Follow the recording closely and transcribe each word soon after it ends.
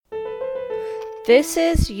This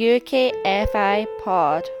is UKFI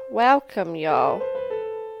Pod. Welcome, y'all.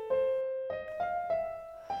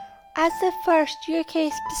 As the first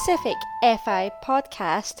UK-specific FI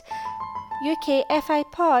podcast,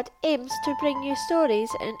 UKFI Pod aims to bring you stories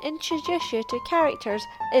and introduce you to characters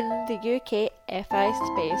in the UKFI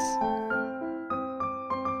space.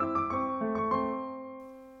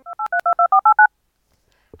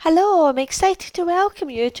 Hello, I'm excited to welcome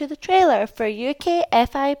you to the trailer for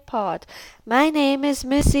UKFI Pod. My name is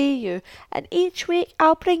Miss EU, and each week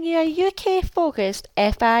I'll bring you a UK-focused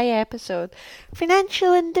FI episode.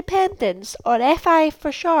 Financial independence, or FI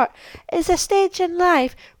for short, is a stage in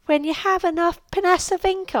life when you have enough passive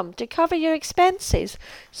income to cover your expenses,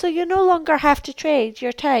 so you no longer have to trade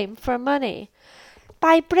your time for money.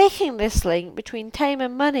 By breaking this link between time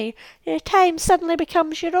and money, your time suddenly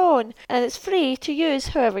becomes your own, and it's free to use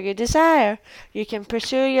however you desire. You can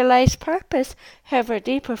pursue your life's purpose, however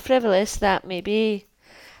deep or frivolous that may be.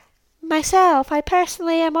 Myself, I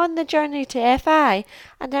personally am on the journey to FI,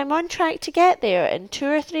 and I'm on track to get there in 2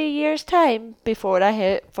 or 3 years' time before I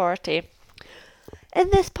hit 40. In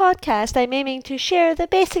this podcast, I'm aiming to share the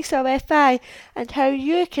basics of FI and how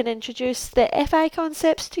you can introduce the FI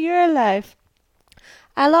concepts to your life.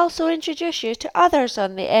 I'll also introduce you to others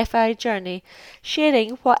on the FI journey,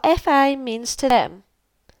 sharing what FI means to them.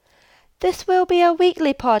 This will be a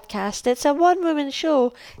weekly podcast. It's a one-woman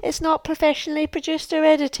show. It's not professionally produced or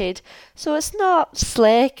edited, so it's not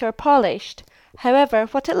slick or polished. However,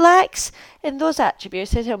 what it lacks in those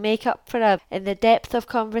attributes it'll make up for in the depth of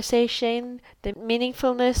conversation, the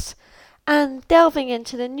meaningfulness, and delving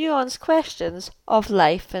into the nuanced questions of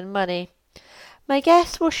life and money. My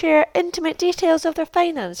guests will share intimate details of their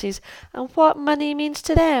finances and what money means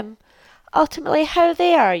to them, ultimately how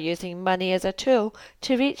they are using money as a tool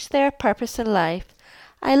to reach their purpose in life.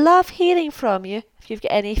 I love hearing from you. If you've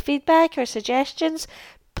got any feedback or suggestions,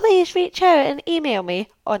 please reach out and email me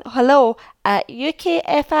on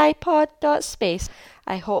hello@ukfipod.space.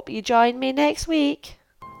 I hope you join me next week.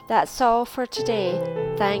 That's all for today.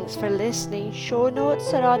 Thanks for listening. Show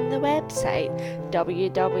notes are on the website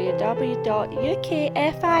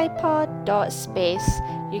www.ukfipod.space.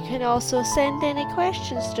 You can also send any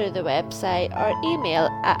questions through the website or email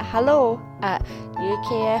at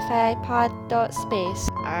hello@ukfipod.space.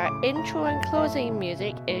 Our intro and closing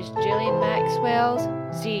music is Julie Maxwell's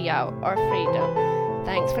Zia or Freedom.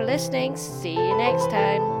 Thanks for listening. See you next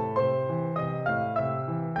time.